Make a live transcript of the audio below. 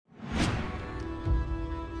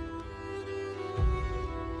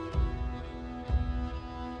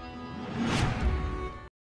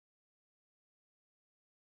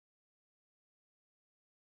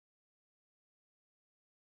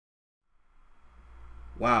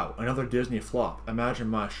Wow, another Disney flop. Imagine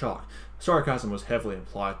my shock. Sarcasm was heavily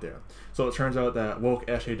implied there. So it turns out that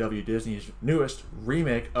Woke-SJW Disney's newest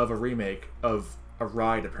remake of a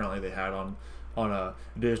ride apparently they had on a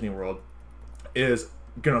Disney World is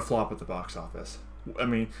gonna flop at the box office. I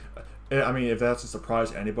mean, if that's a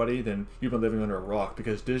surprise to anybody, then you've been living under a rock,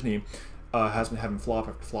 because Disney has been having flop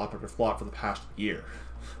after flop after flop for the past year,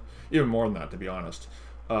 even more than that, to be honest.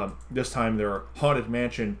 This time, their Haunted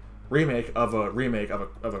Mansion remake of a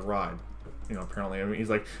ride. Apparently, I mean, he's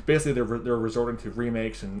like, basically they're resorting to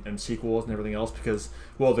remakes and sequels and everything else because,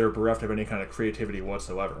 well, they're bereft of any kind of creativity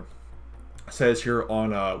whatsoever. It says here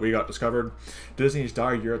on We Got Discovered, Disney's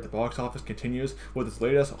dire year at the box office continues with its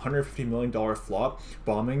latest $150 million flop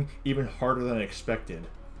bombing even harder than expected.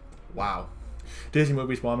 Wow. Disney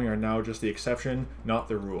movies bombing are now just the exception, not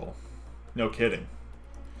the rule. No kidding.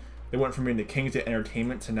 They went from being the kings of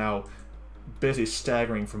entertainment to now basically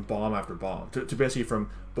staggering from bomb after bomb, to basically from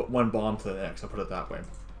one bomb to the next, I'll put it that way.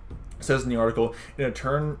 It says in the article, in a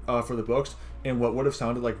turn for the books, in what would have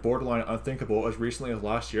sounded like borderline unthinkable as recently as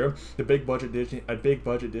last year, a big budget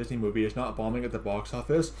Disney movie is not bombing at the box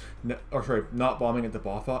office, not bombing at the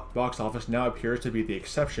box office now appears to be the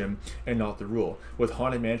exception and not the rule, with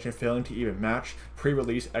Haunted Mansion failing to even match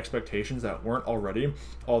pre-release expectations that weren't already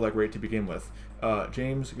all that great to begin with.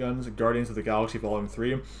 James Gunn's Guardians of the Galaxy Volume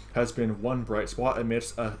 3 has been one bright spot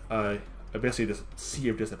amidst basically this sea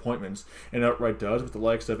of disappointments, and outright does, with the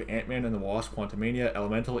likes of Ant-Man and the Wasp, Quantumania,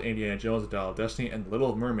 Elemental, Indiana Jones, The Dial of Destiny, and The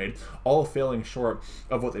Little Mermaid, all failing short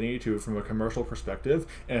of what they needed to from a commercial perspective,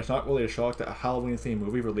 and it's not really a shock that a Halloween-themed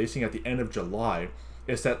movie releasing at the end of July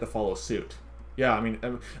is set to follow suit. Yeah, I mean,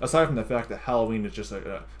 aside from the fact that Halloween is just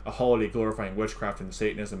a holiday glorifying witchcraft and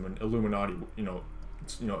Satanism and Illuminati,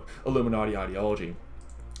 Illuminati ideology,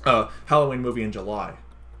 Halloween movie in July.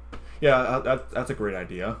 Yeah, that's a great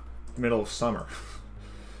idea. Middle of summer.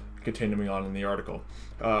 Continuing on in the article.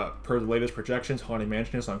 Per the latest projections, Haunted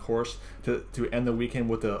Mansion is on course to end the weekend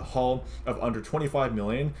with a haul of under $25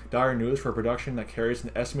 million. Dire news for a production that carries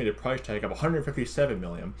an estimated price tag of $157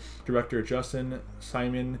 million. Director Justin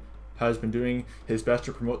Simon has been doing his best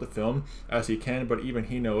to promote the film as he can, but even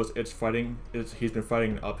he knows he's been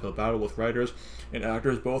fighting an uphill battle with writers and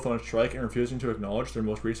actors both on strike and refusing to acknowledge their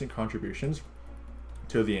most recent contributions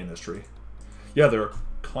to the industry. Yeah, their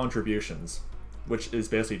contributions, which is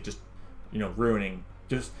basically just, ruining,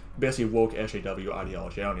 just basically woke SJW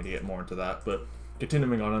ideology. I don't need to get more into that, but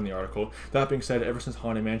continuing on in the article. That being said, ever since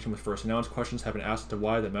Haunted Mansion was first announced, questions have been asked as to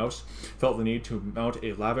why the mouse felt the need to mount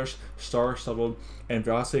a lavish, star-studded, and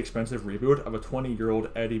vastly expensive reboot of a 20-year-old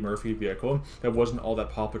Eddie Murphy vehicle that wasn't all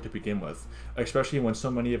that popular to begin with, especially when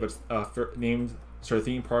so many of its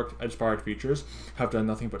theme park-inspired features have done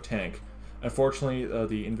nothing but tank. Unfortunately,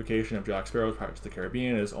 the invocation of Jack Sparrow's Pirates of the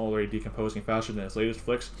Caribbean is already decomposing faster than its latest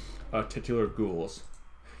flicks, titular ghouls.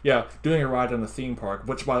 Yeah, doing a ride on the theme park,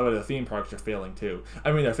 which, by the way, the theme parks are failing too.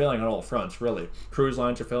 I mean, they're failing on all fronts, really. Cruise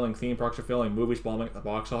lines are failing, theme parks are failing, movies bombing at the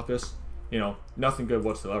box office. Nothing good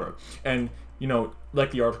whatsoever. And, like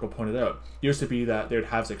the article pointed out, used to be that they'd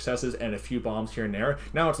have successes and a few bombs here and there.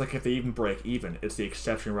 Now it's like if they even break even, it's the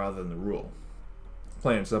exception rather than the rule.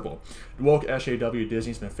 Plain and simple. Woke-SJW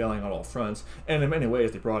Disney's been failing on all fronts, and in many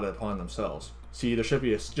ways they brought it upon themselves. See, there should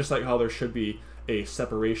be just like how there should be a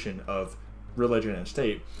separation of religion and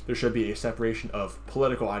state, there should be a separation of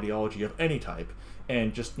political ideology of any type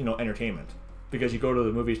and just, entertainment. Because you go to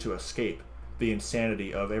the movies to escape the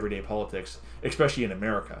insanity of everyday politics, especially in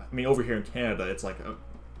America. I mean, over here in Canada, it's like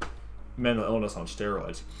mental illness on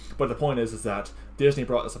steroids. But the point is that Disney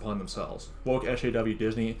brought this upon themselves. Woke-SJW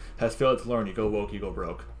Disney has failed to learn, you go woke, you go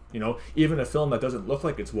broke. Even a film that doesn't look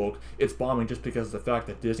like it's woke, it's bombing just because of the fact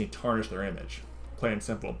that Disney tarnished their image. Plain and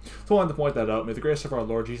simple. So I wanted to point that out. May the grace of our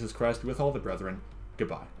Lord Jesus Christ be with all the brethren.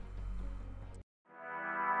 Goodbye.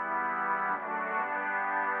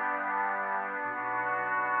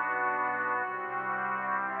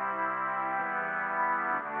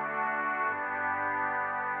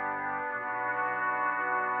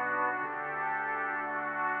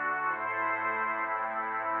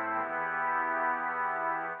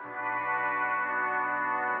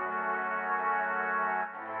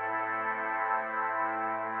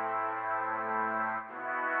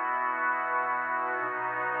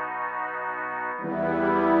 You